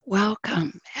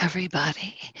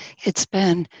everybody. It's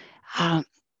been um,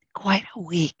 quite a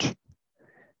week,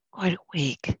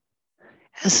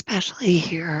 especially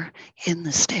here in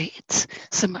the States.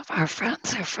 Some of our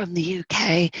friends are from the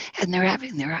UK and they're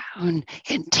having their own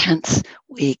intense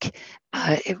week.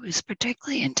 It was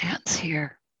particularly intense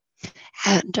here.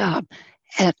 And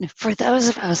for those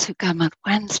of us who come on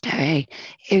Wednesday,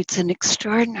 it's an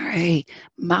extraordinary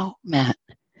moment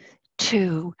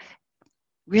to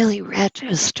really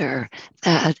register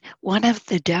that one of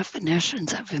the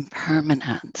definitions of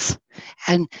impermanence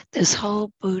and this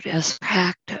whole Buddhist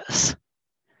practice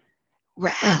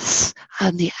rests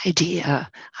on the idea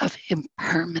of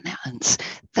impermanence,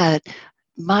 that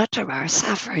much of our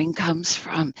suffering comes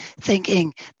from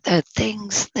thinking that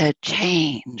things that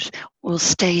change will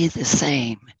stay the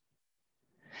same.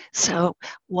 So,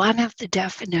 one of the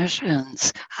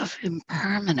definitions of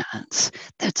impermanence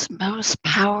that's most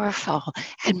powerful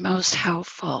and most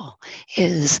helpful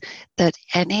is that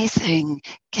anything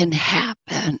can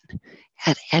happen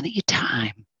at any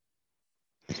time.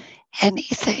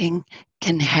 Anything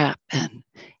can happen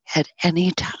at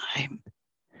any time.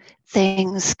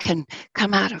 Things can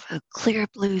come out of a clear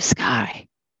blue sky.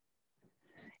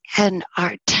 And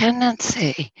our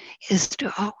tendency is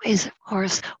to always, of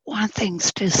course, want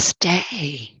things to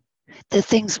stay, the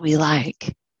things we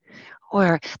like,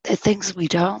 or the things we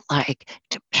don't like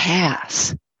to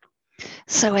pass.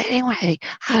 So anyway,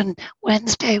 on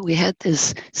Wednesday, we had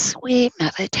this sweet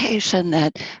meditation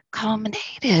that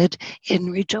culminated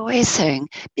in rejoicing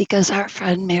because our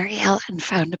friend Mary Ellen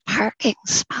found a parking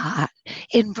spot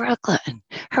in Brooklyn.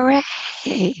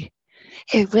 Hooray!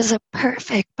 It was a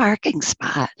perfect parking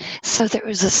spot. So there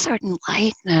was a certain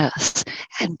lightness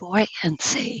and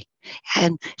buoyancy.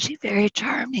 And she very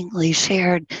charmingly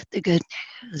shared the good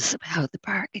news about the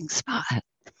parking spot.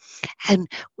 And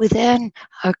within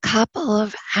a couple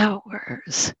of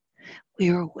hours,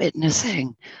 we were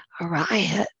witnessing a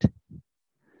riot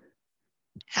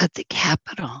at the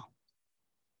Capitol.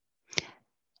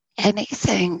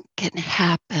 Anything can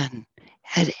happen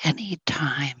at any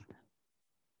time.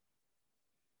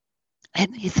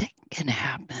 Anything can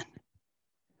happen.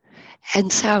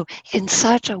 And so, in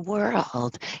such a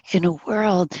world, in a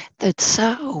world that's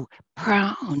so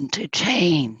prone to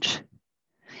change,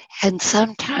 and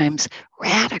sometimes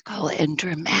radical and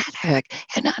dramatic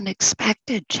and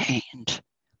unexpected change,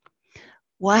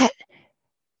 what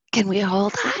can we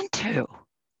hold on to?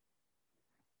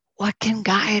 What can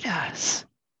guide us?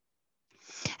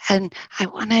 And I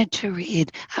wanted to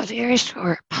read a very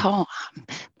short poem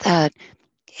that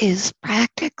is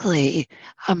practically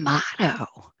a motto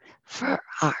for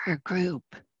our group.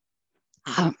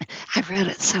 I've read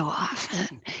it so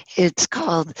often. It's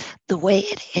called The Way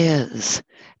It Is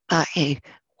by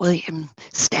William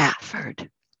Stafford.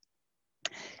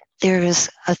 There is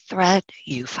a thread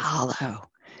you follow.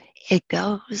 It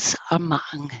goes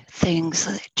among things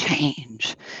that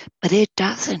change, but it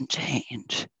doesn't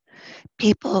change.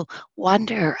 People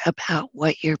wonder about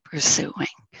what you're pursuing,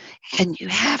 and you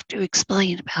have to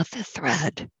explain about the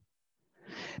thread.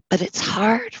 But it's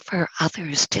hard for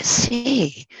others to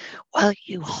see. While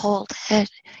you hold it,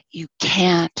 you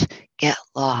can't get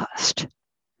lost.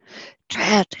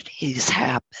 Tragedies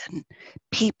happen.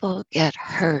 People get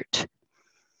hurt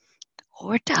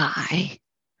or die,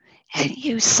 and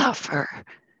you suffer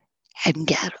and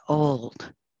get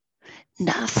old.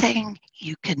 Nothing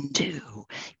you can do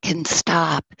can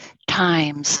stop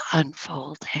time's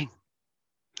unfolding.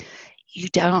 You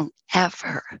don't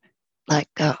ever let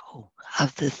go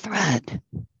of the thread.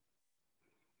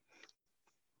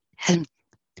 And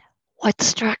what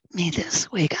struck me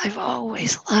this week, I've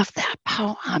always loved that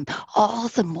poem, all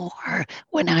the more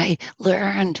when I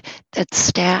learned that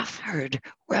Stafford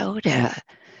wrote it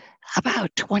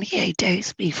about 28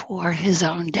 days before his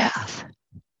own death.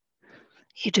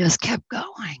 He just kept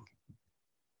going.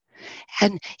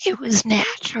 And it was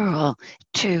natural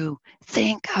to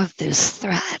think of this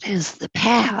thread as the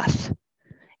path,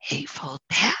 Eightfold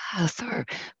Path, or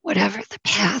whatever the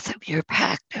path of your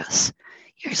practice,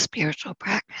 your spiritual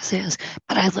practice is.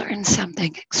 But I learned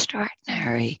something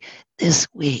extraordinary this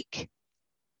week,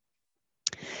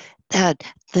 that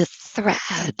the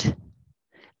thread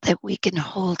that we can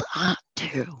hold on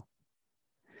to,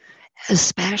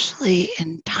 especially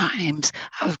in times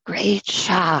of great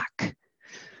shock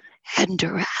and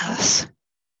duress,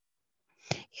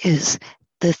 is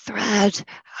the thread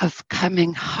of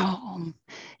coming home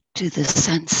to the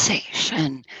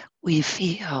sensation we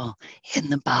feel in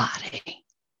the body.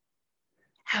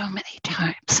 How many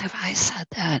times have I said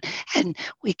that? And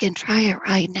we can try it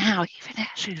right now, even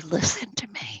as you listen to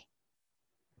me.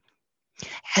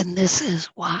 And this is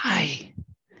why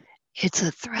It's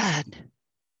a thread.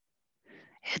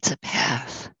 It's a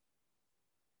path.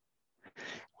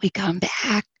 We come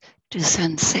back to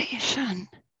sensation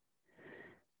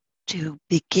to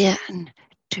begin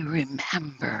to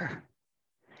remember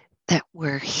that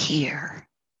we're here.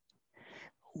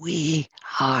 We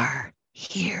are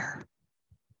here.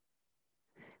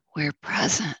 We're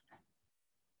present.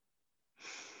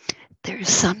 There's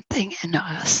something in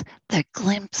us that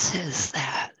glimpses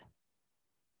that.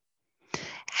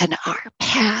 And our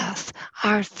path,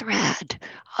 our thread,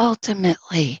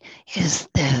 ultimately is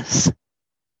this: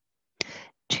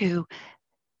 to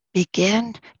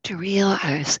begin to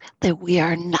realize that we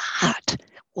are not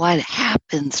what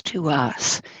happens to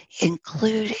us,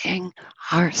 including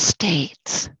our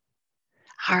states,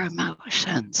 our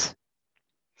emotions.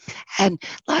 And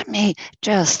let me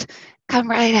just come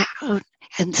right out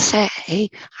and say,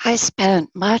 I spent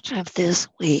much of this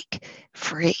week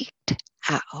freaked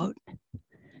out,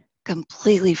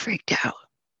 completely freaked out.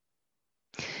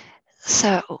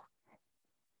 So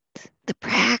the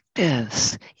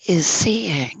practice is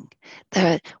seeing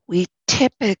that we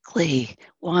typically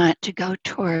want to go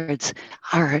towards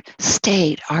our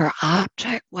state, our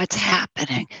object, what's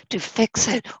happening, to fix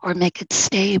it or make it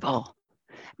stable,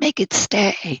 make it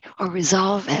stay or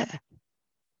resolve it.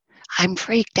 I'm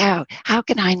freaked out. How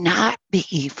can I not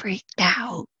be freaked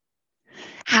out?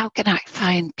 How can I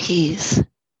find peace?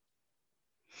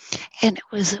 And it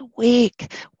was a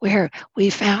week where we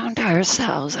found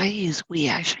ourselves, I use we,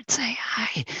 I should say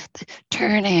I,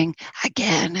 turning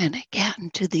again and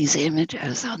again to these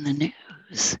images on the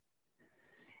news,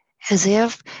 as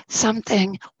if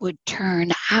something would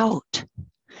turn out.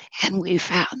 And we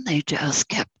found they just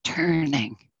kept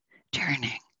turning,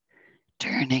 turning,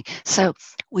 turning. So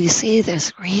we see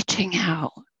this reaching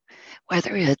out,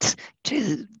 whether it's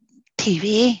to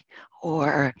TV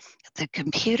or the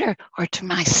computer or to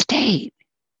my state.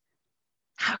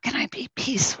 How can I be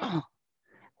peaceful?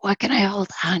 What can I hold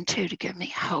on to give me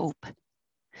hope?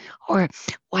 Or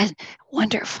what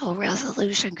wonderful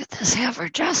resolution could this have? Or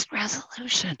just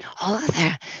resolution, all of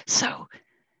that. So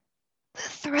the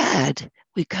thread,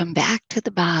 we come back to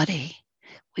the body,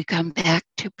 we come back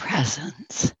to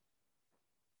presence,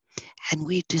 and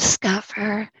we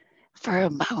discover for a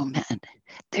moment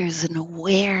there's an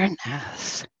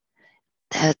awareness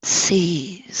that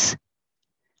sees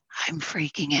I'm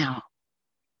freaking out,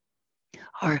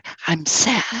 or I'm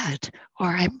sad, or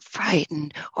I'm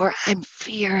frightened, or I'm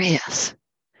furious.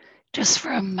 Just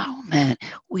for a moment,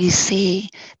 we see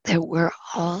that we're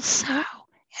also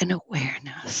an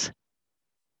awareness.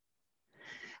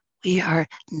 We are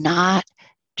not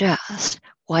just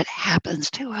what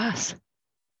happens to us.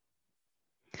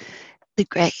 The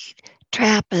great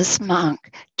Trappist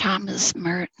monk Thomas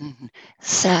Merton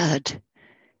said,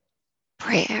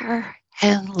 prayer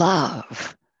and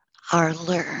love are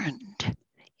learned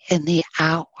in the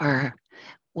hour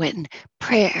when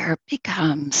prayer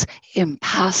becomes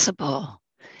impossible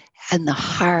and the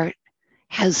heart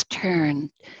has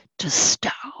turned to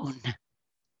stone.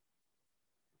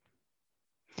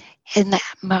 In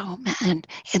that moment,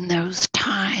 in those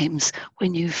times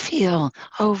when you feel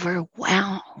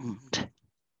overwhelmed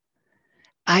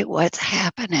by what's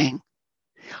happening,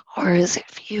 or as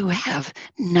if you have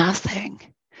nothing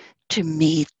to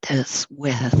meet this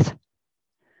with,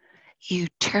 you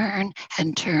turn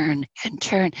and turn and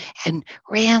turn and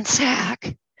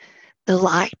ransack the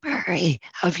library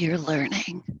of your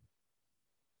learning.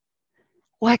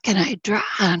 What can I draw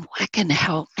on? What can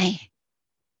help me?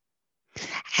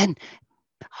 And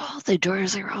all the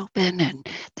doors are open and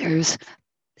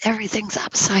everything's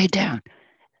upside down.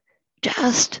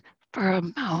 Just for a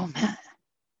moment,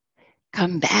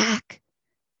 come back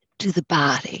to the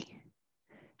body,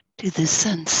 to the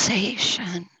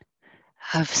sensation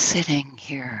of sitting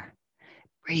here,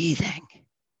 breathing.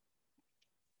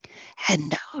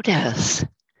 And notice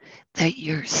that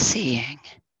you're seeing.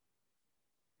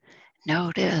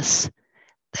 Notice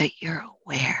that you're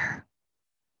aware.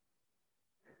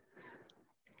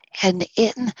 And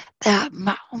in that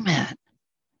moment,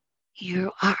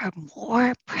 you are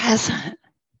more present,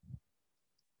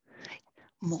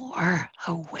 more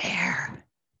aware.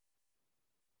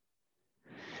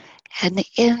 And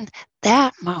in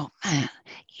that moment,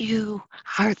 you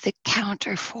are the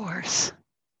counterforce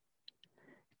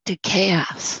to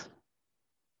chaos,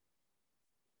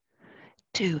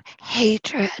 to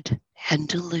hatred and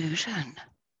delusion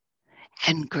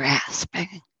and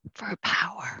grasping for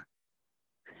power.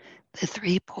 The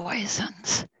three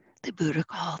poisons, the Buddha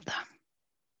called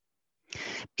them.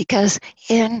 Because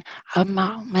in a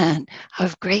moment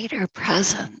of greater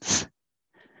presence,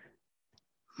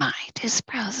 mind is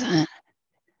present,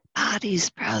 body's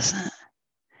present,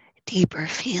 deeper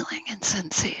feeling and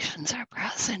sensations are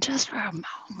present just for a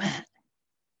moment.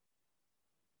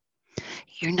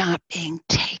 You're not being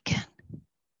taken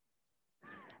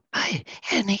by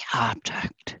any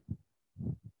object.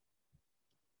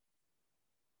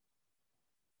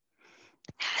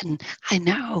 And I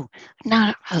know none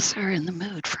of us are in the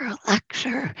mood for a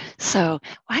lecture, so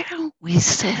why don't we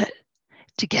sit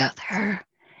together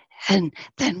and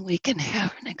then we can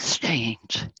have an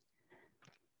exchange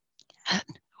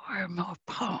or more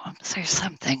poems or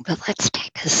something. But let's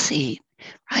take a seat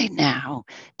right now.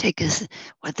 Take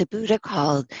what the Buddha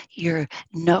called your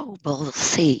noble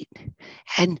seat.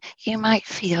 And you might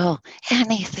feel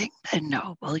anything but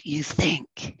noble you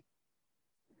think.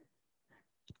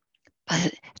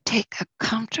 But take a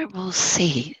comfortable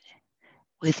seat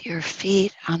with your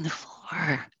feet on the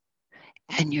floor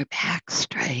and your back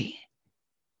straight.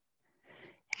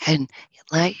 And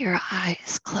let your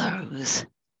eyes close.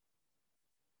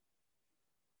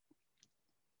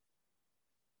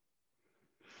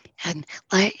 And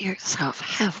let yourself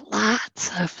have lots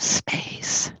of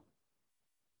space.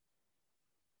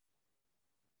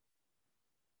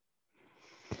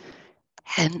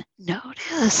 And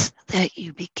notice that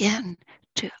you begin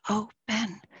to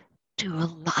open to a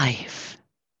life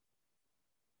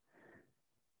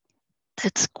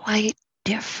that's quite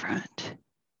different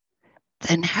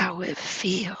than how it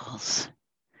feels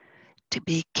to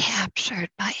be captured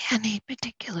by any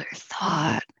particular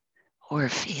thought or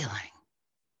feeling.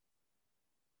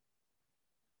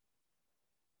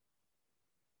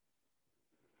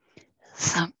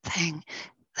 Something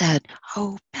that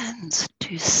opens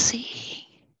to see.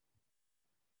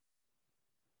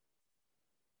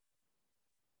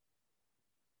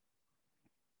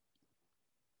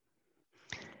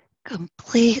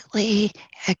 Completely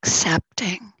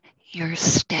accepting your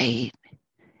state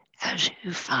as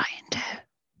you find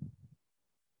it.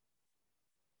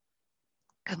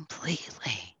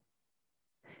 Completely.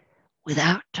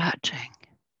 Without judging.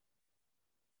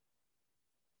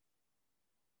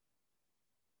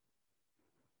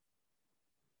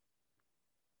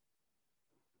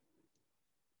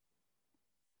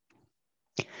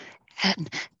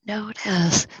 And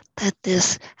notice that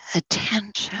this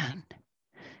attention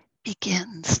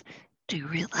begins to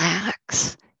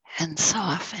relax and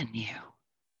soften you.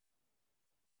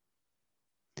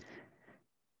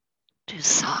 To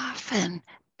soften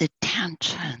the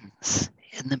tensions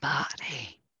in the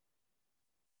body.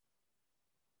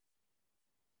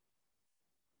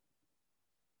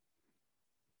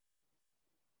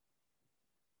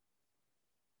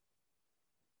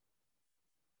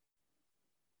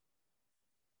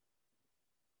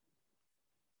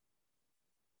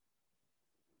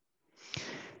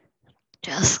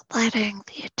 Just letting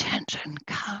the attention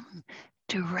come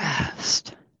to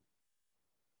rest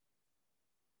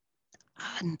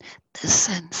on the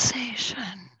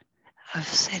sensation of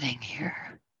sitting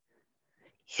here.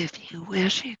 If you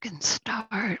wish, you can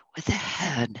start with the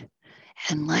head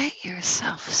and let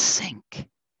yourself sink.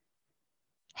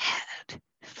 Head,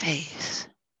 face,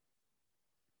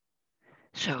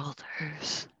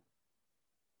 shoulders,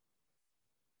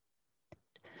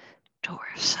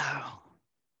 torso,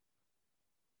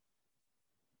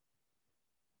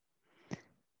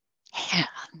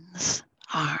 hands,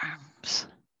 arms,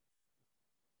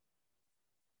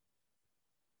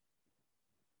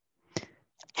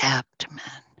 abdomen,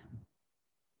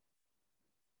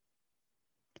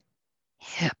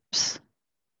 hips,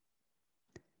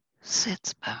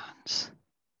 sits bones,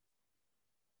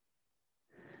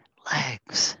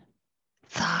 legs,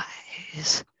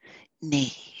 thighs,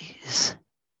 knees,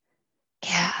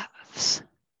 calves,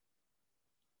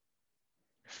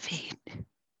 feet.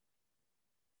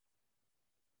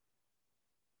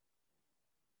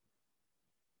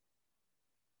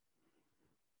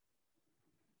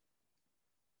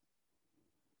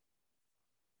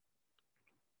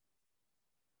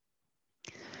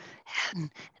 And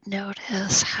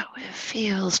notice how it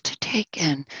feels to take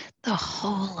in the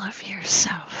whole of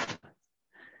yourself,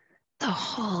 the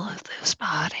whole of this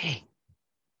body,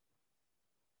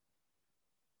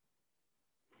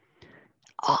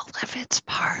 all of its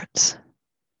parts,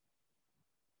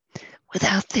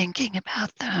 without thinking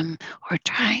about them or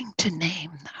trying to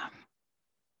name them.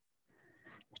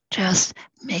 Just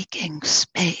making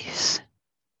space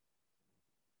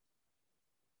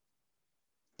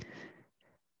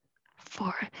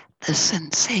for the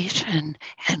sensation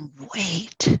and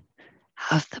weight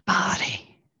of the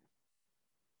body.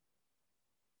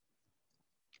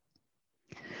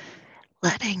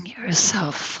 Letting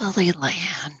yourself fully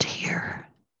land here.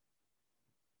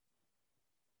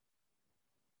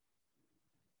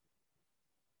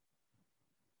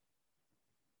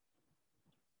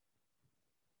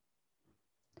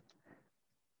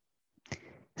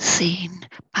 seen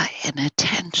by an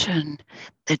attention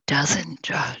that doesn't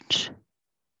judge.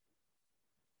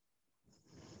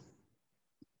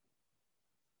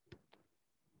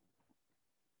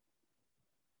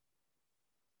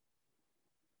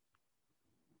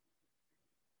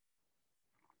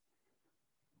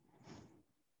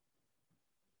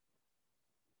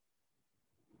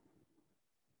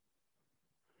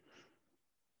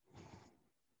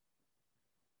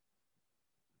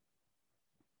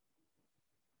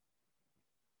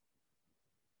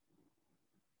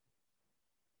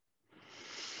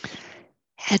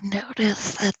 And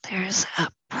notice that there's a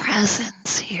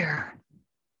presence here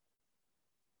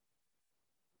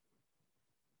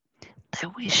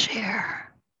that we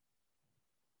share.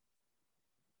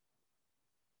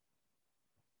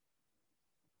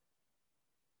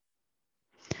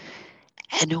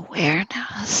 An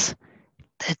awareness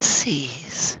that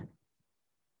sees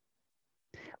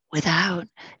without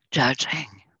judging.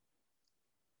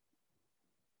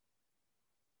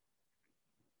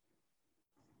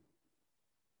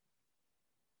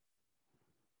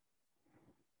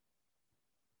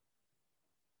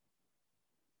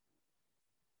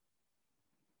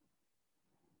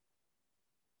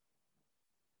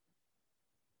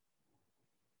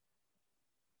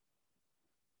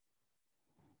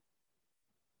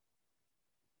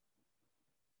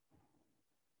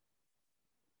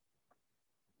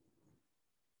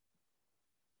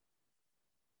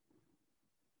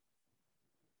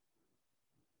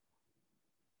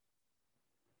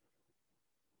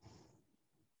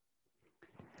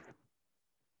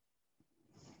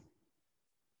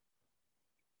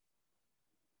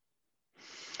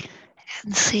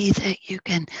 And see that you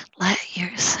can let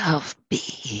yourself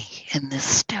be in this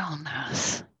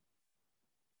stillness,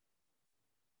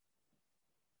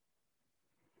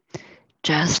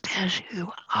 just as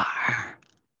you are.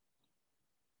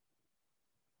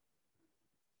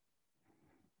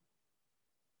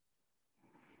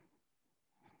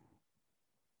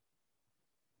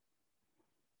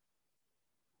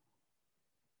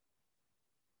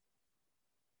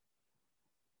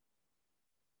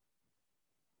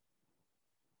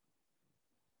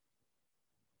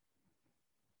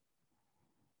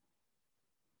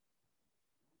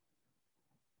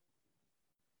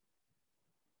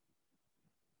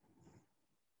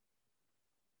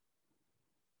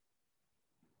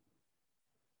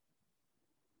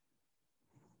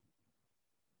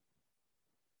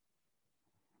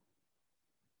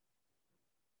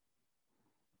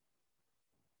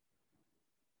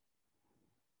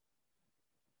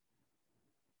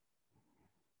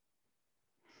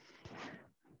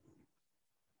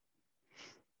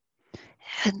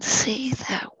 And see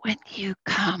that when you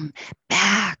come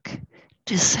back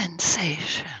to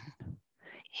sensation,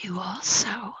 you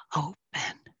also open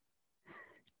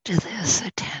to this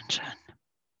attention.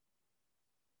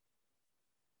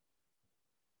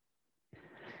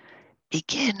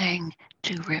 Beginning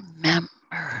to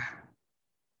remember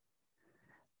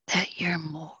that you're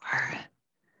more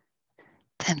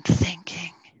than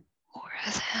thinking, more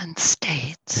than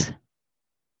states.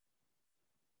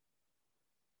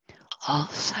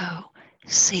 Also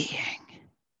seeing.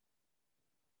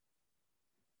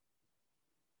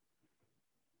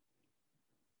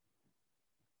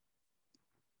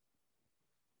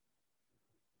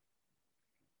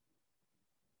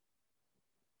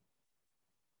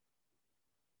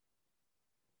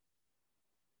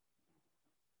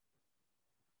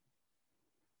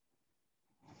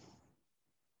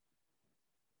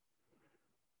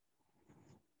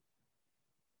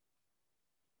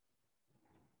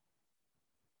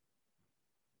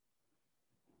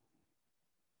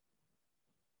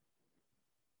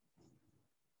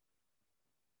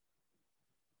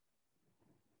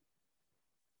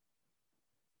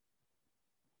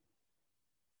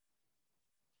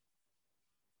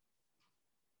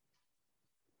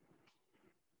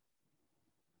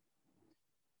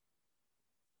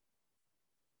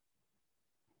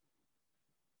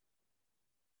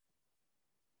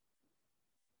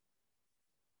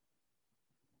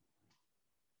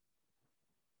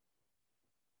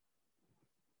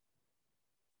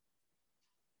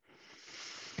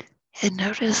 And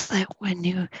notice that when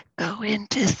you go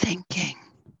into thinking,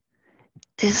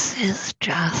 this is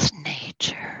just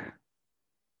nature.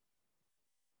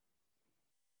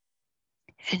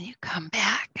 And you come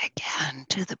back again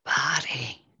to the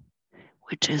body,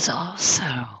 which is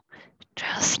also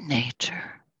just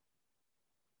nature.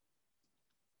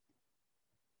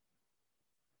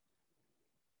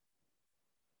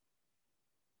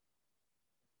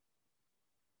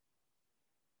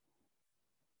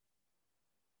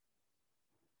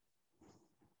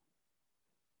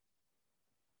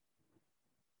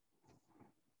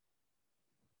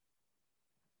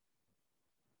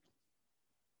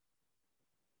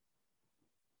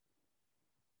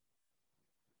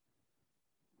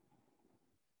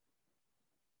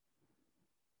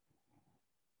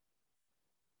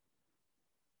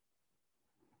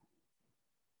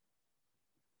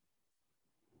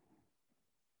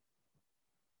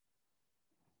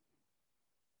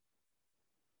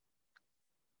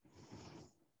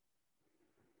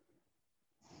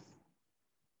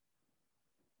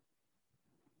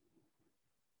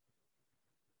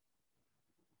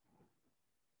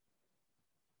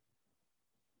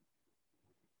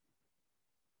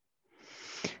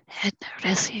 And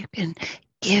notice you can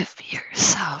give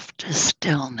yourself to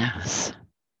stillness.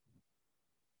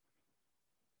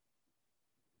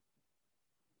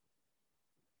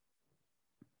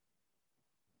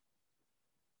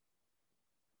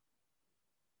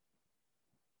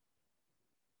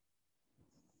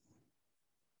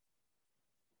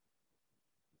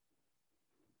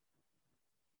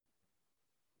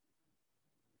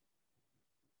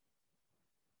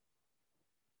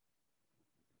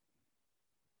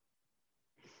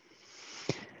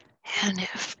 And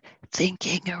if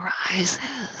thinking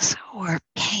arises, or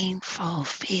painful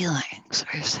feelings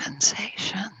or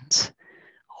sensations,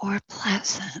 or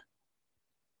pleasant,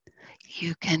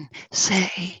 you can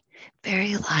say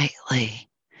very lightly,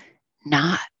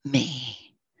 not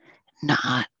me,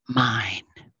 not mine,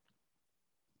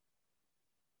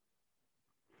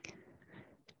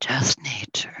 just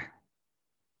nature.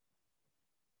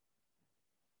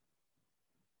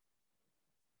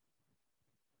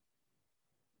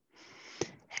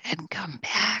 And come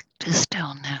back to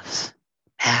stillness,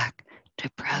 back to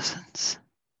presence.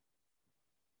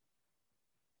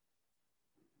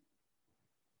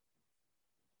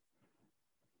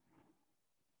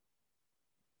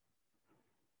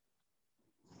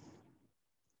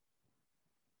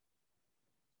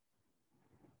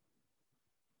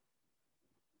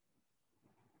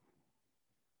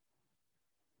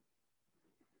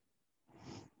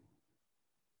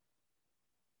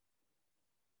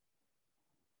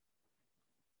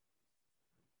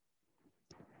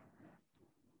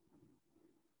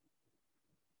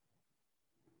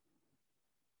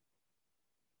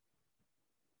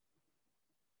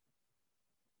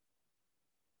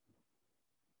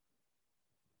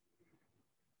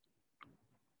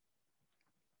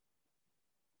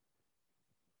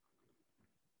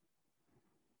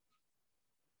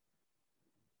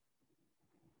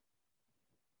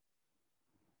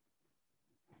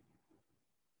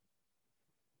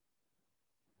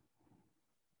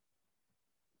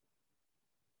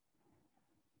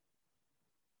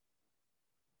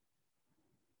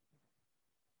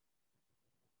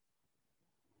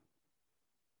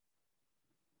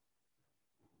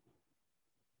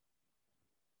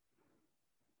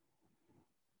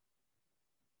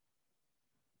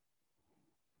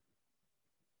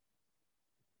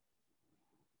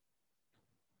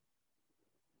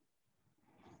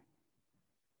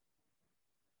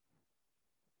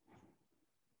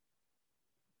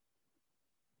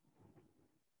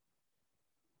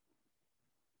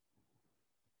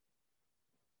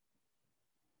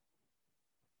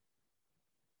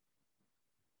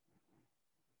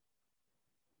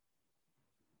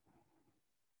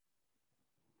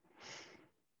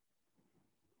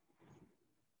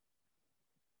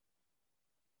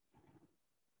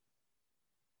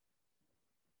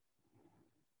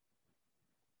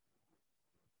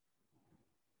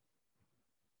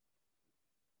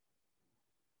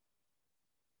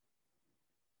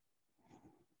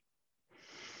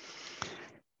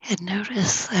 And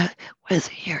notice that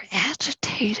whether you're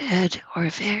agitated or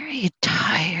very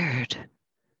tired,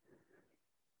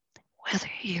 whether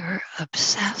you're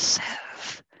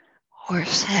obsessive or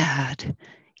sad,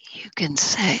 you can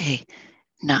say,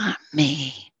 not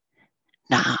me,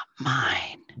 not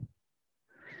mine,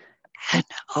 and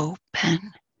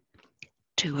open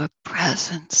to a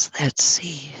presence that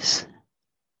sees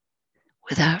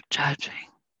without judging.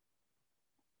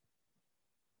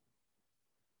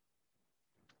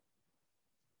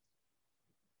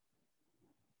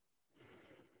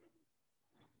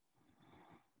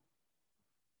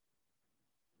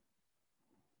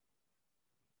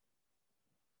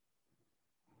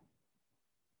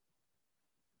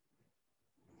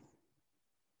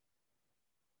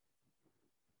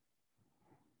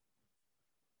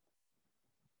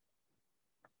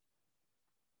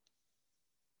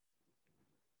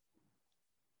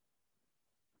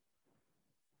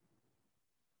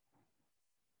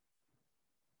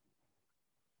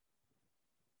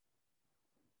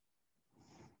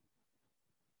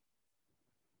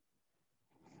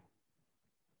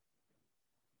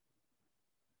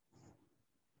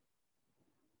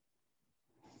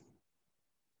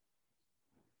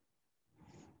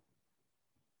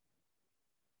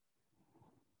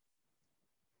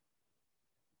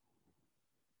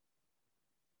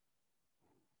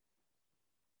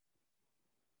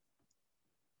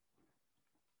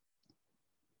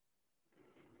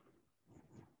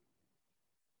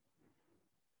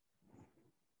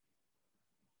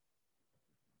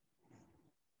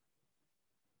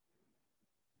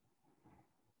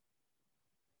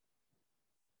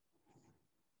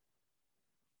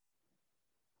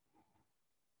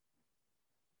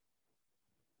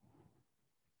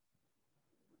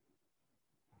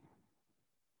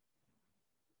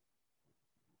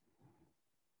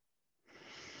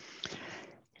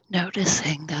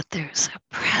 noticing that there's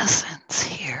a presence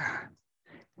here,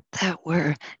 that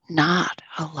we're not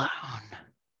alone.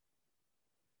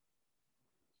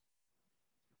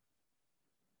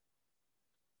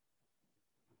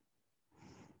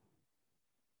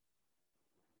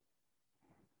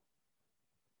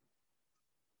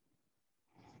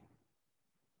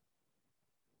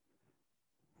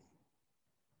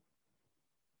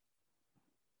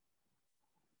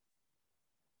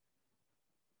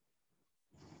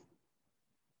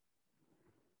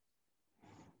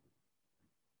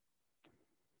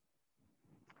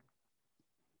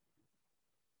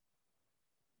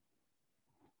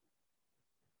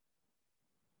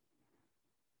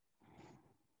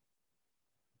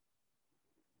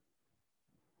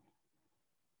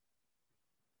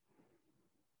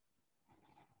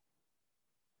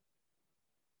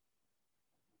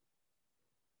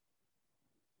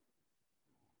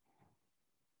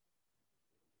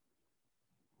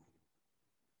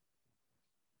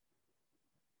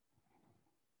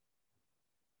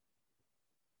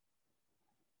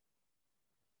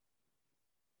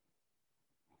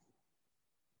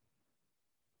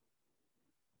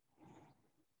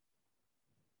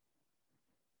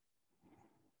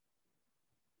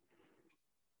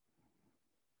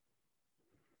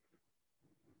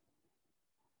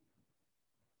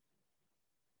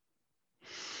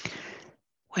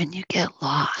 When you get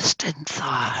lost in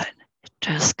thought,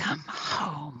 just come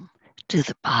home to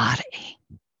the body,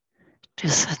 to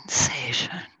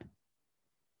sensation.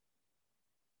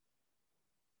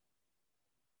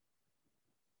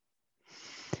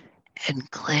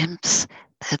 And glimpse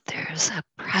that there's a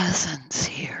presence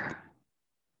here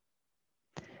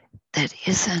that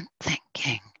isn't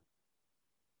thinking,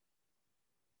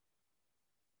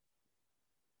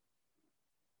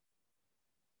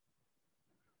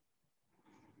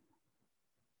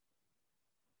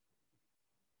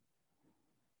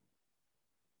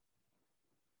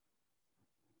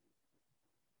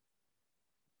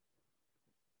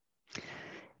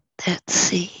 that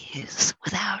sees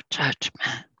without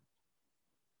judgment.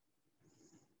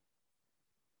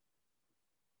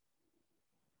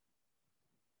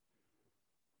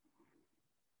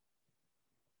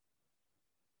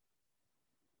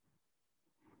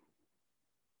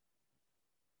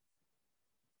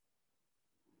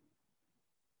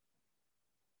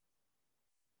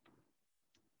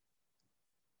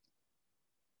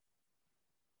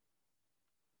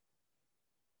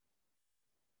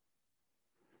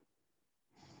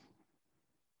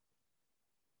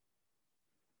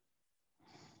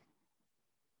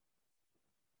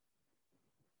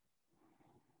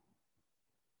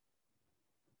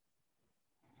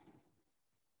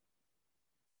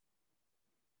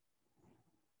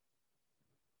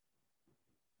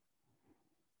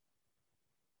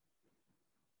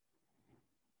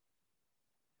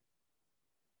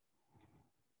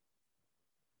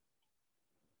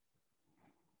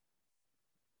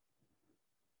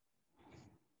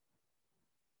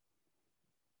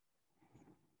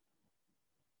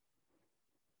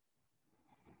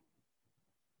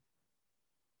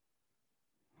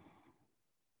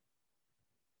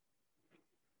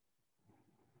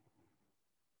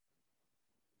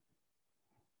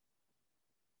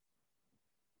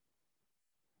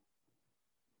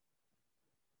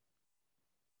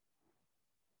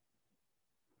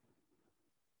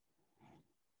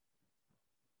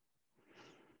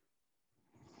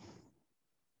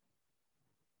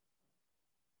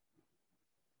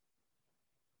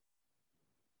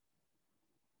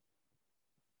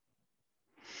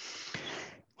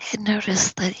 And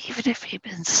notice that even if you've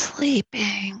been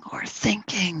sleeping or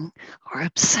thinking or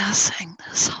obsessing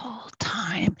this whole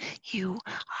time, you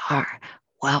are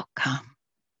welcome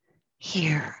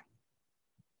here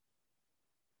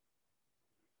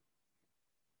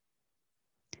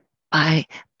by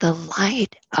the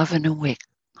light of an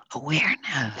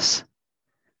awareness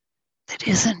that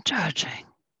isn't judging,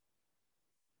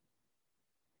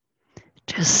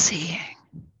 just seeing,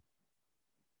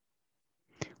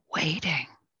 waiting,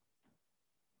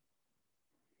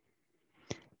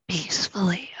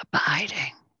 peacefully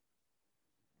abiding.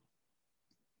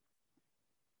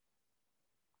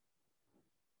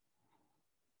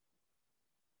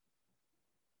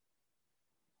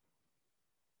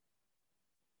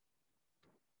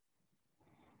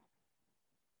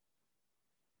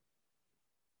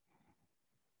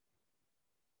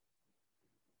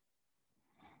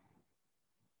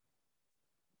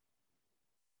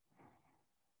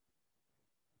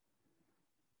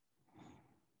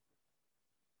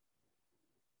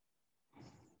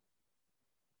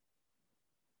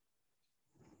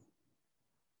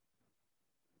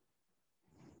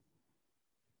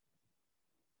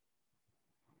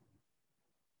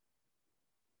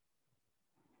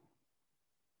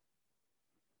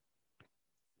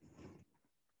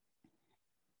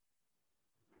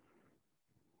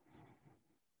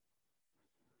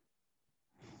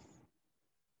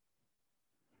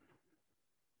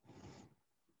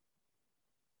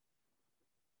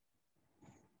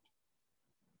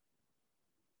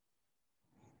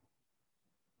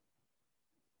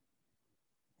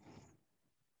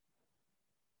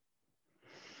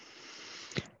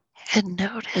 And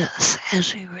notice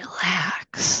as you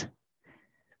relax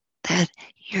that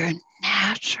you're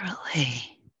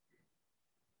naturally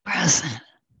present,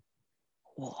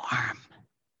 warm,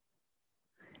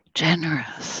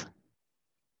 generous.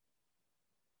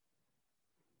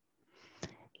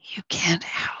 You can't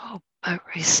help but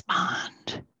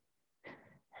respond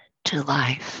to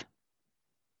life,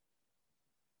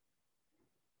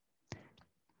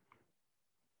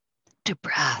 to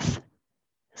breath,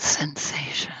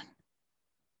 sensation.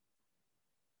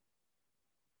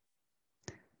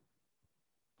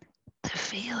 The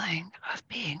feeling of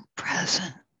being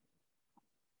present.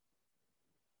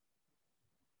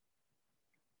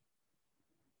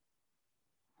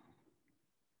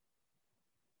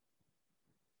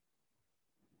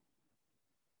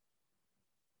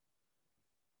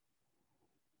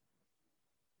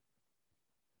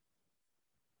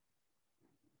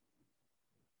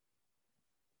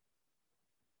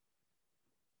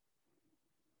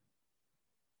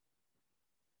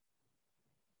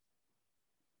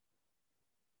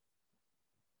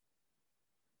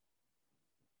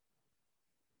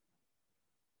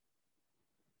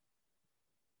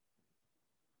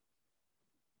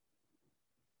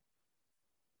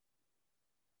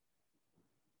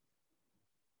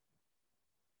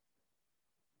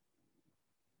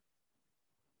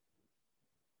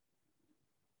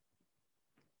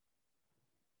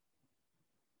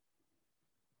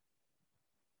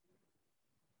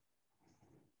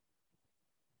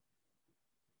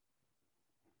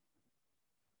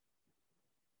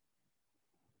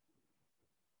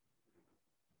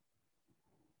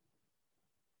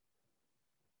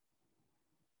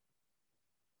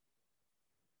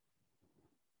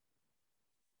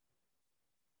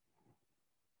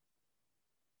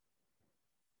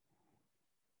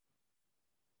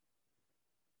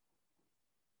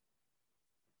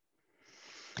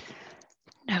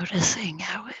 Noticing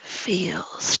how it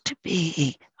feels to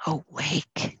be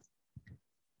awake,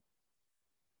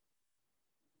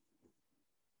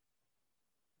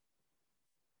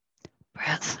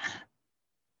 present.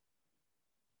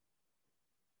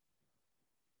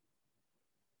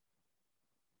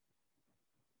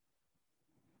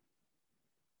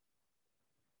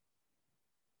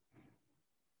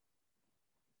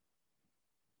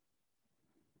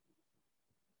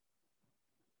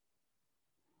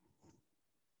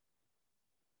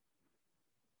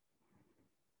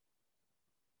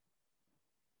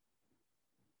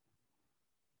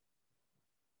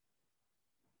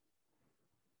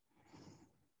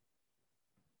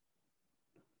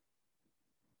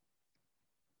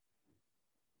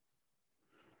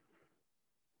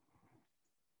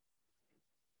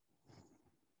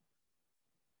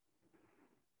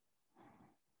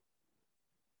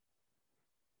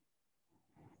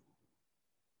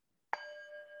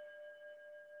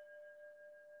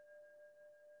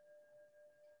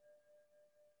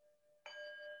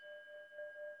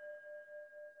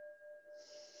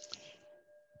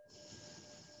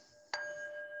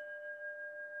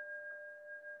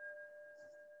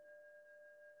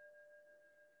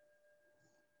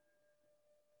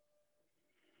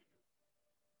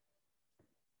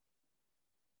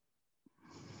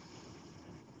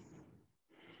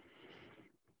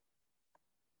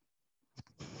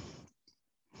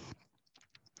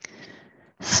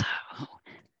 So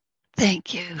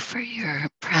thank you for your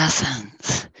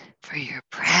presence, for your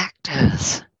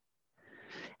practice.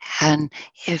 And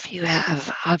if you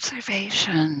have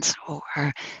observations or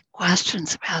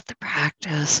questions about the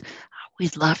practice,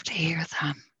 we'd love to hear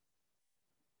them.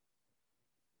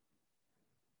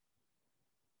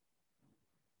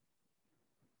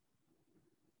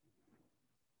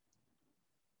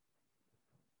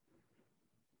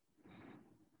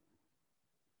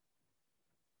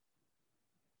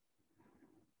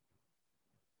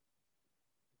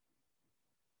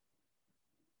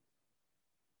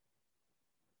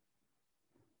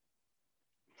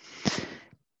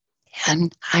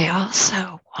 And I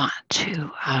also want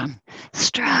to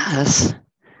stress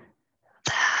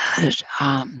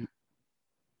that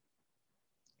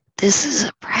this is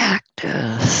a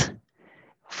practice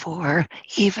for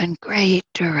even great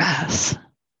duress.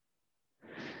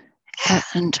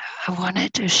 And I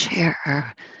wanted to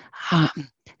share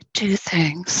two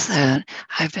things that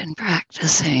I've been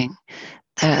practicing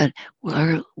that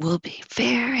will be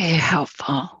very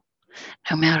helpful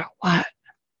no matter what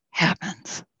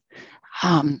happens.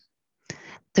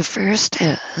 The first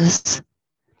is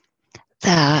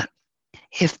that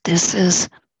if this is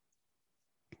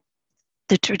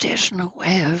the traditional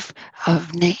way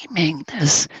of naming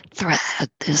this thread,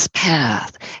 this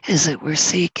path, is that we're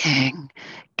seeking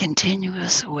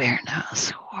continuous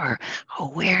awareness more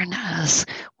awareness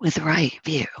with right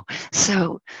view.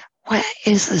 So, what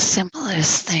is the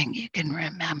simplest thing you can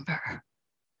remember?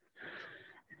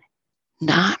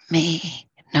 Not me,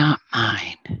 not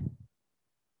mine.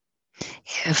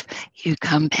 If you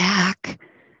come back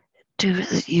to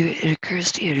you, it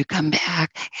occurs to you to come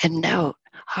back and note,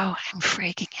 oh, I'm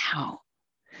freaking out,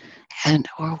 and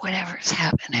or whatever's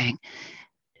happening.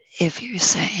 If you're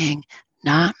saying,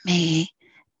 not me,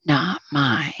 not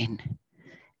mine,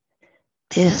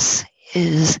 this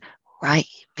is right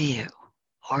view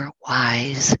or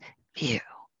wise view.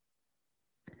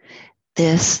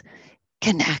 This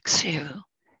connects you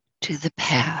to the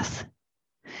path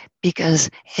because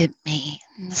it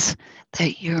means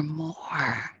that you're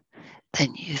more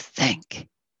than you think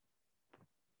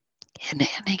in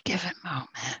any given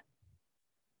moment.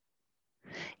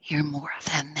 You're more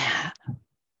than that.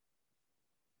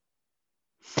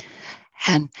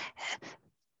 And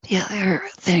the other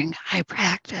thing I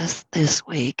practiced this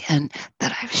week and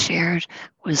that I've shared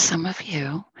with some of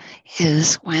you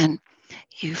is when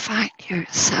you find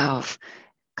yourself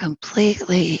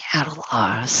completely at a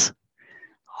loss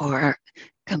or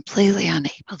completely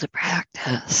unable to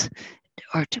practice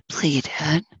or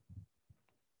depleted,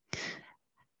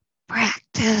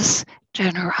 practice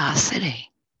generosity.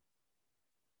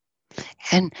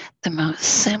 And the most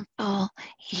simple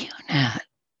unit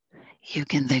you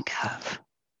can think of,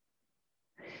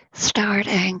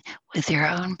 starting with your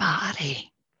own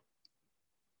body.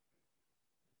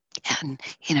 And,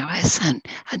 I sent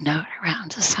a note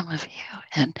around to some of you,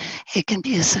 and it can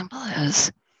be as simple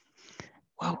as,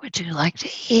 what would you like to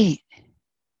eat?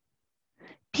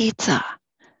 Pizza.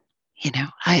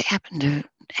 I happened to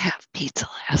have pizza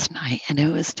last night, and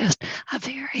it was just a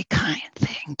very kind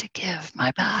thing to give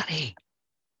my body.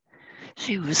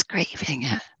 She was craving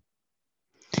it.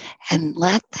 And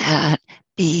let that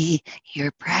be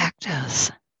your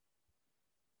practice.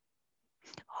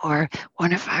 Or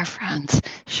one of our friends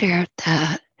shared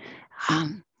that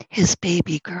his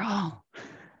baby girl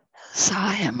saw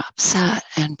him upset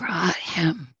and brought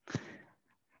him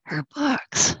her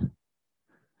books,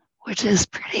 which is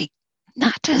pretty,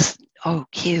 not just,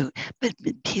 cute, but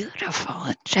beautiful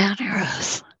and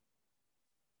generous.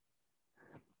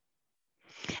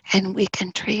 And we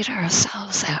can treat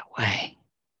ourselves that way.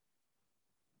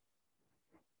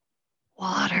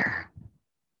 Water,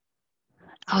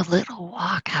 a little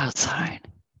walk outside,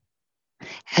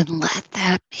 and let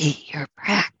that be your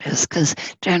practice, because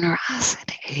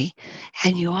generosity,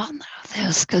 and you all know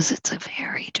this because it's a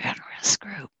very generous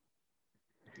group,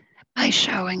 by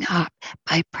showing up,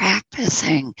 by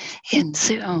practicing in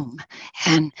Zoom,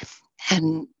 and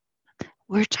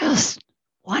we're just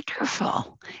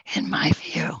wonderful, in my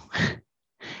view,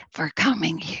 for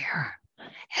coming here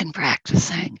and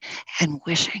practicing and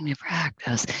wishing to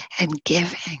practice and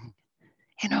giving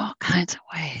in all kinds of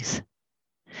ways.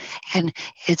 And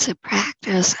it's a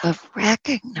practice of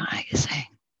recognizing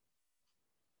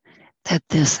that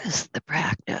this is the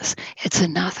practice. It's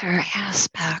another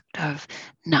aspect of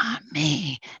not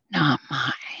me, not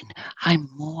mine. I'm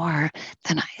more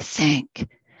than I think.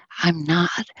 I'm not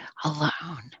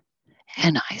alone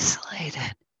and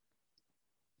isolated.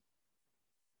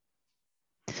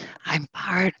 I'm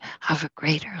part of a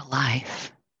greater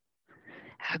life,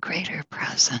 a greater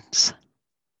presence.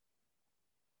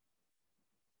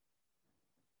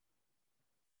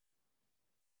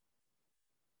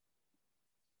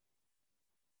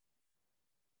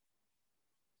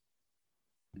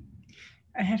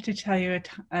 I have to tell you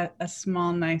a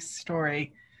small, nice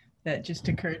story that just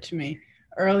occurred to me.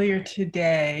 Earlier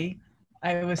today,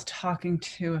 I was talking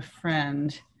to a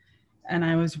friend and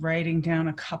I was writing down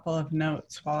a couple of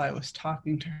notes while I was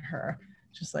talking to her,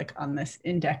 just like on this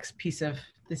index paper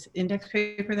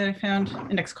that I found,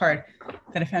 index card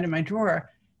that I found in my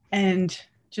drawer. And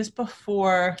just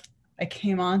before I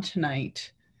came on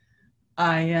tonight,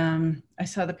 I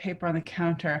saw the paper on the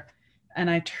counter and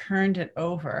I turned it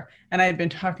over. And I had been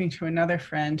talking to another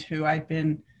friend who I'd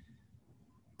been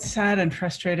sad and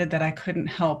frustrated that I couldn't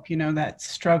help, that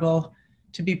struggle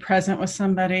to be present with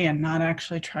somebody and not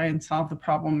actually try and solve the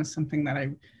problem is something that I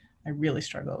really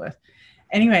struggle with.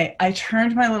 Anyway, I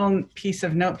turned my little piece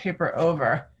of notepaper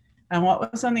over, and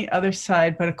what was on the other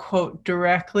side but a quote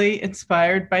directly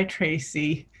inspired by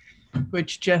Tracy,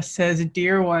 which just says,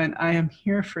 "Dear one, I am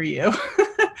here for you."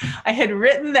 I had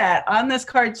written that on this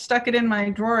card, stuck it in my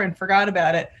drawer, and forgot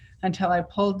about it until I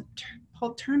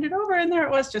turned it over, and there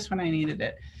it was just when I needed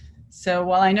it. So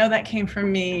while I know that came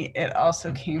from me, it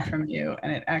also came from you,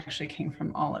 and it actually came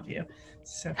from all of you.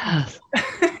 So thank Yes.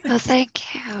 you. Well,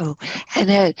 thank you.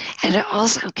 And it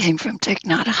also came from Thich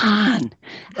Nhat Hanh.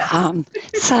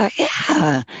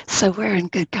 Yes. So we're in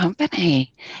good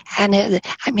company. And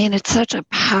I mean, it's such a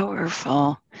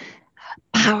powerful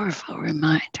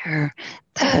reminder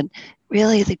that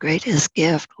really the greatest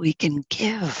gift we can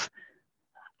give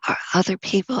other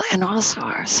people and also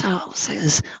ourselves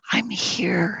is I'm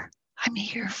here. I'm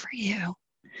here for you.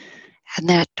 And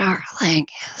that, darling,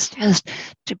 is just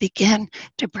to begin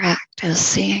to practice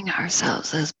seeing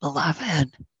ourselves as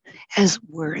beloved, as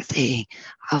worthy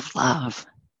of love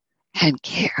and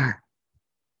care.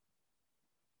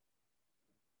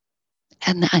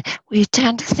 And we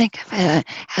tend to think of it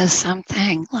as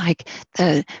something like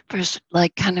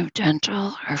like kind of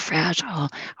gentle or fragile,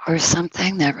 or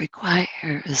something that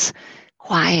requires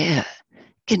quiet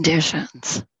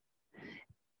conditions.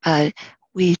 But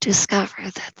we discover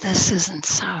that this isn't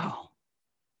so,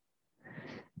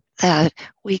 that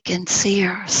we can see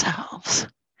ourselves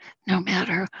no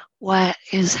matter what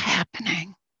is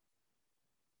happening,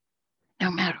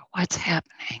 no matter what's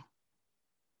happening.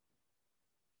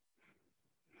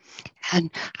 And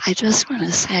I just want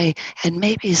to say, and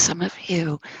maybe some of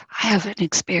you have an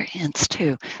experience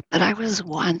too, but I was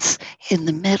once in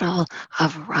the middle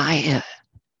of a riot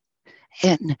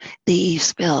in the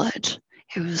East Village.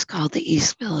 It was called the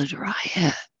East Village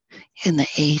Riot in the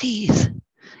 80s,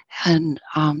 and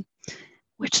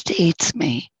which dates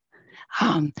me.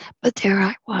 But there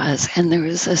I was, and there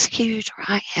was this huge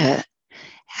riot.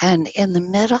 And in the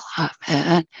middle of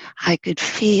it, I could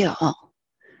see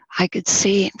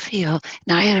and feel,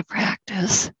 and I had a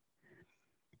practice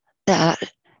that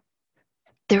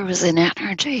there was an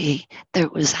energy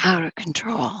that was out of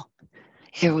control.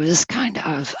 It was kind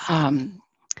of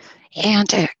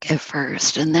antic at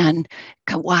first and then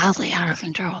wildly out of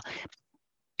control.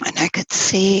 And I could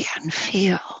see and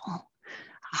feel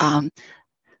um,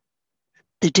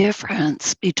 the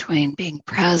difference between being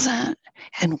present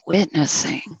and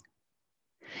witnessing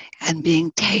and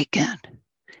being taken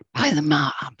by the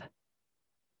mob.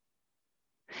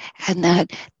 And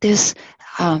that this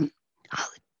um,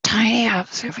 tiny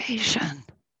observation,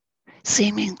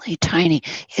 seemingly tiny,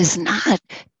 is not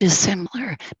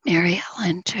dissimilar, Mary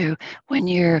Ellen, to when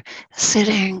you're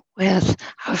sitting with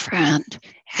a friend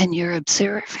and you're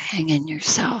observing in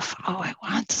yourself, oh, I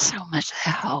want so much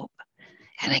help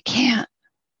and I can't.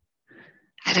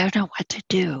 I don't know what to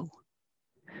do.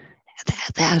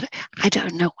 That I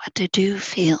don't know what to do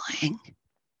feeling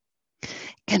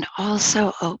can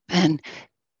also open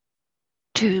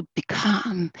to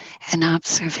become an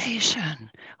observation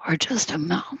or just a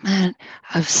moment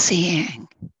of seeing.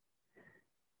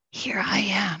 Here I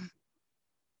am.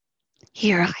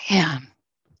 Here I am.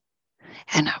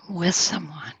 And I'm with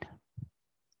someone.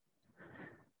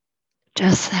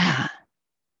 Just that.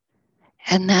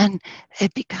 And then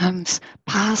it becomes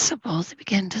possible to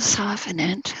begin to soften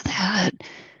into that.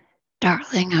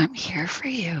 Darling, I'm here for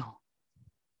you.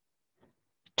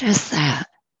 Just that.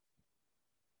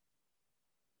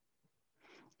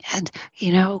 And,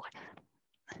 you know,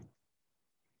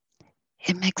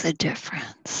 it makes a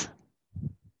difference.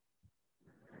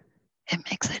 It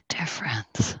makes a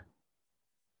difference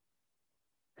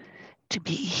to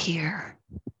be here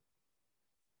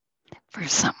for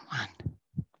someone.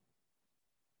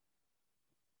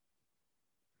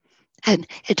 And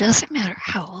it doesn't matter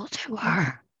how old you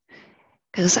are,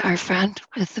 because our friend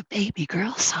with the baby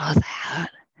girl saw that.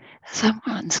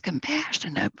 Someone's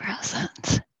compassionate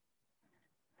presence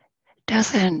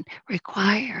doesn't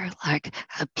require like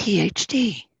a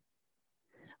PhD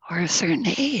or a certain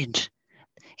age.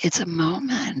 It's a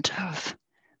moment of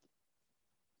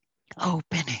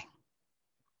opening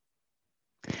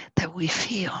that we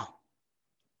feel.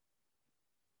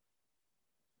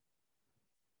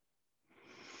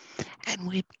 And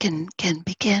we can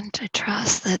begin to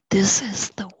trust that this is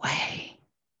the way.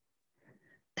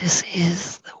 This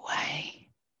is the way.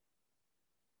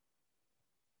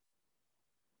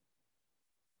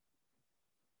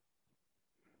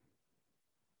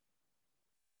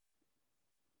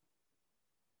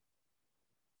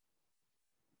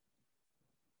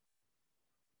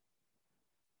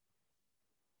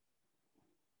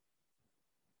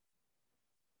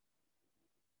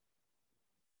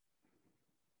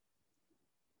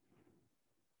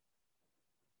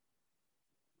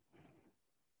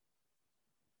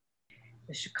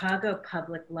 The Chicago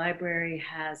Public Library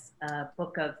has a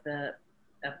book of the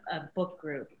a book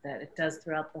group that it does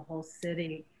throughout the whole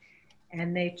city,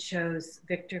 and they chose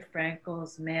Viktor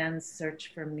Frankl's Man's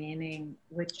Search for Meaning,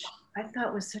 which I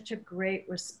thought was such a great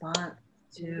response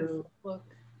to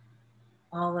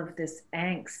all of this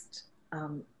angst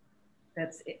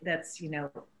that's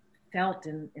felt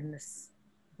in this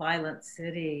violent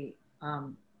city.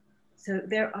 So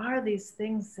there are these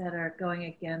things that are going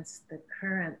against the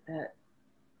current that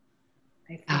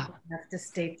I think we have to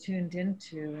stay tuned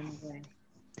into in a way.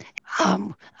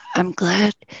 I'm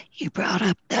glad you brought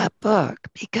up that book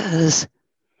because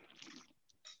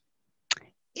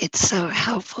it's so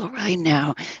helpful right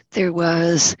now. There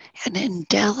was an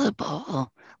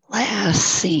indelible last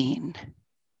scene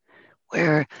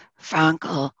where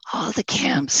Frankl, all the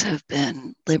camps have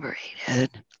been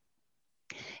liberated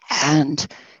and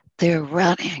they're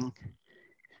running.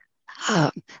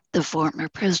 The former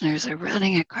prisoners are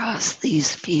running across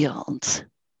these fields.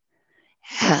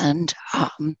 And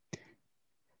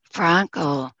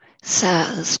Frankl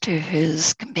says to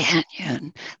his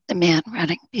companion, the man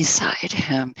running beside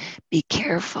him, be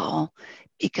careful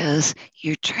because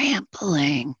you're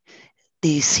trampling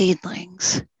these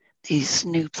seedlings, these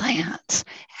new plants.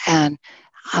 And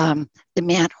the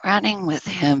man running with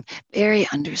him very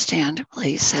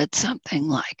understandably said something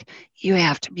like, you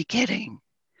have to be kidding.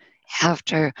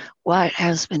 After what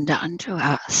has been done to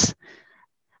us,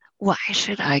 why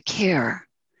should I care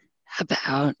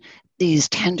about these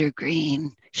tender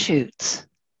green shoots?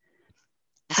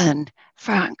 And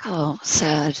Frankl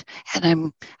said,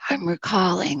 and I'm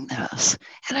recalling this,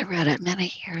 and I read it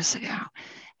many years ago.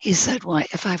 He said, well,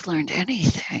 if I've learned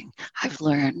anything, I've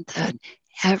learned that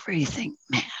everything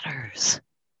matters,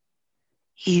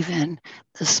 even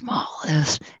the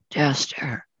smallest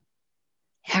gesture.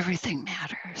 Everything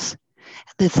matters.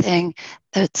 The thing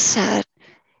that set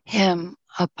him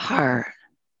apart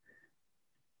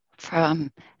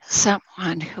from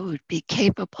someone who would be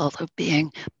capable of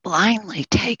being blindly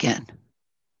taken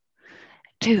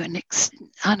to an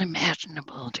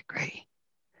unimaginable degree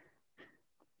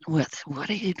with what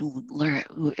he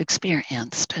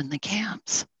experienced in the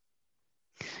camps.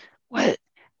 What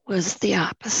was the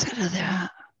opposite of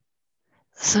that?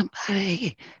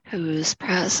 Somebody who is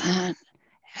present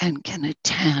and can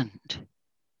attend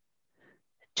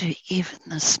to even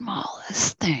the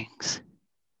smallest things.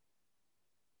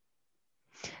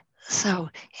 So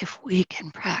if we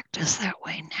can practice that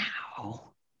way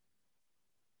now,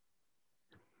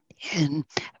 in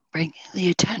bringing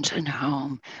the attention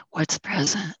home, what's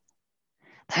present,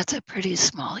 that's a pretty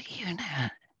small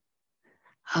unit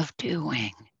of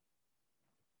doing.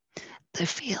 The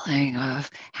feeling of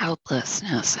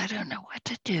helplessness, I don't know what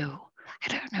to do, I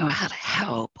don't know how to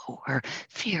help, or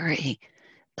fury,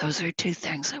 those are two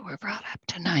things that were brought up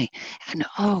tonight. And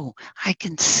oh, I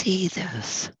can see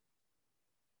this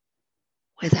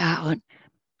without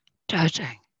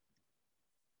judging.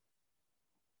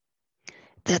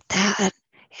 That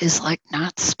is like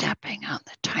not stepping on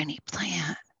the tiny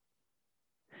plant.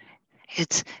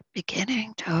 It's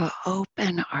beginning to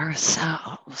open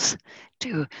ourselves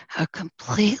to a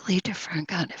completely different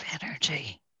kind of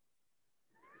energy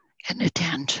and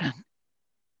attention.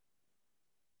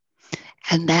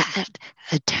 And that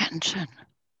attention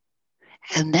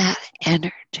and that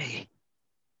energy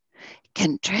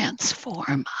can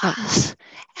transform us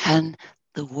and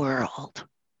the world.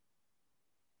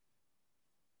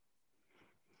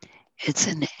 It's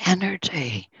an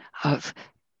energy of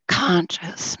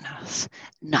consciousness,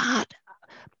 not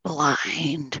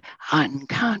blind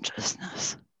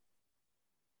unconsciousness.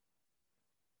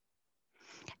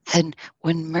 And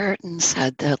when Merton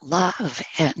said that love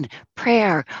and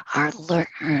prayer are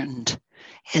learned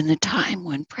in a time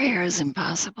when prayer is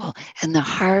impossible and the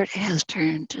heart has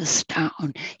turned to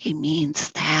stone, he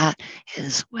means that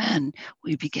is when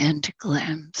we begin to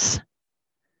glimpse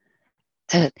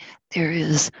that there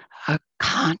is a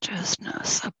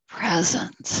consciousness, a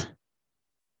presence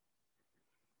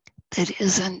that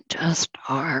isn't just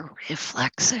our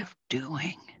reflexive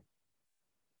doing.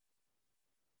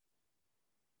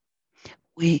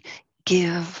 We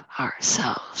give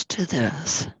ourselves to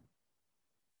this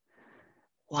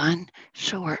one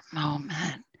short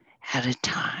moment at a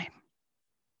time.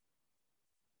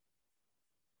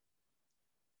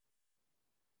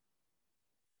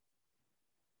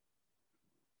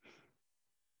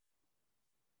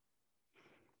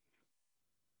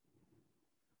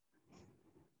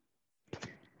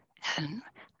 And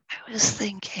I was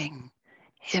thinking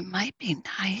it might be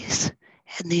nice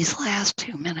in these last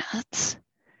 2 minutes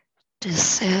to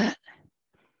sit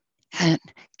and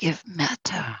give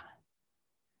metta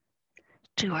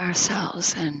to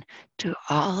ourselves and to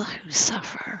all who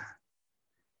suffer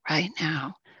right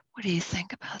now. What do you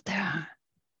think about that?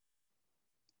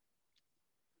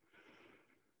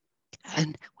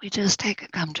 And we just take a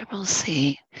comfortable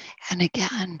seat. And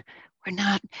again, we're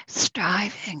not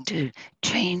striving to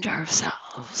change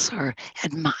ourselves or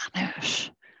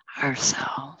admonish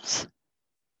ourselves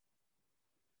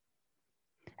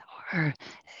or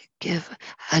give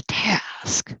a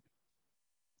task.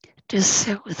 Just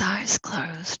sit with eyes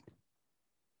closed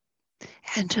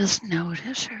and just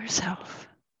notice yourself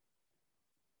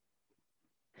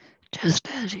just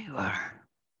as you are.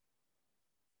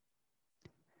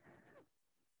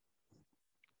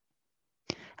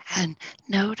 And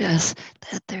notice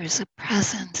that there's a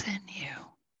presence in you.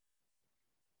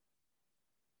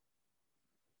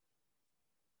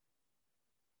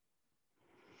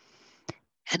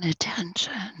 An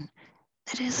attention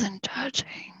that isn't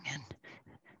judging and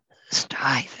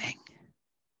striving.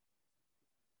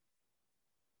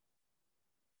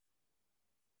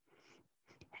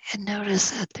 And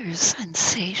notice that there's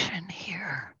sensation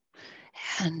here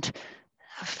and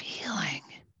a feeling,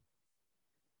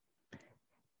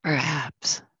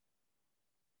 perhaps.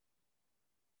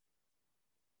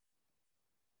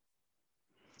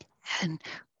 And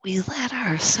we let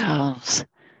ourselves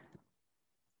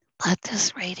let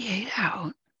this radiate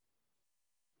out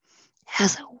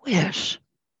as a wish.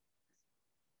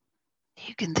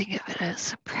 You can think of it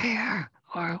as a prayer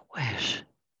or a wish.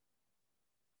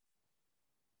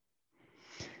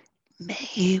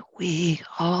 May we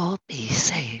all be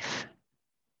safe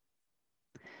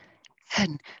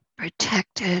and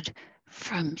protected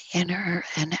from inner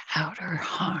and outer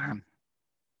harm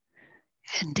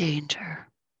and danger.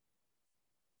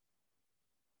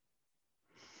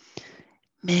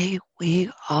 May we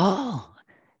all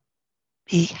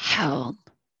be held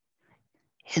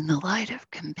in the light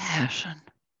of compassion.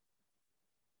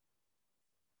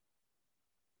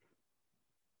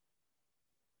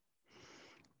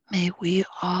 May we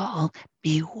all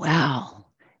be well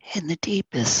in the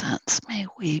deepest sense. May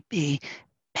we be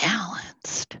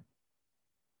balanced,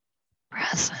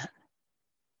 present,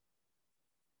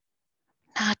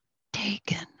 not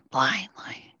taken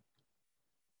blindly.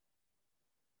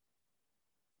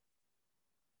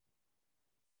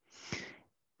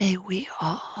 May we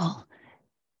all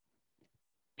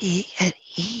be at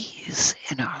ease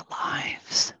in our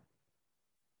lives,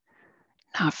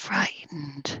 not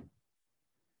frightened,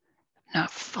 not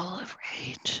full of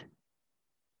rage.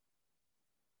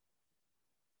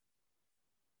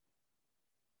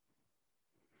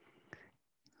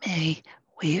 May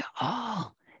we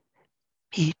all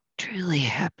be truly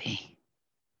happy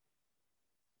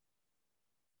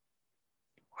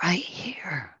right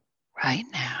here, right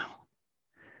now,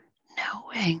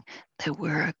 knowing that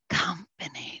we're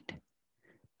accompanied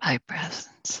by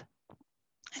presence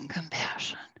and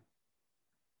compassion.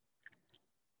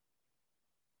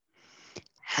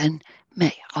 And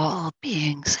may all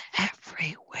beings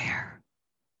everywhere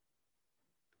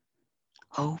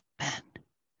open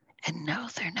and know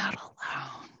they're not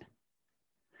alone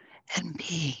and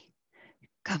be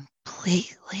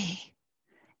completely,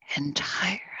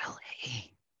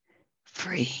 entirely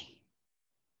free.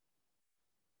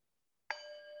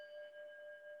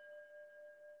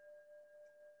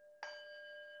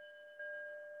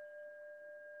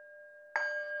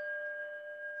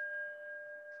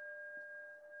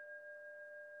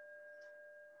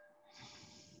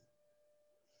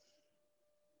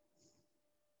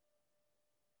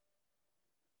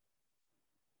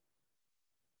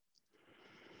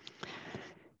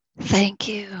 Thank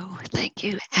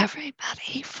you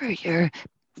everybody for your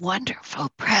wonderful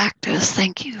practice.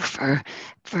 Thank you for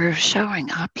showing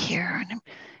up here and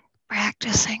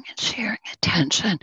practicing and sharing attention.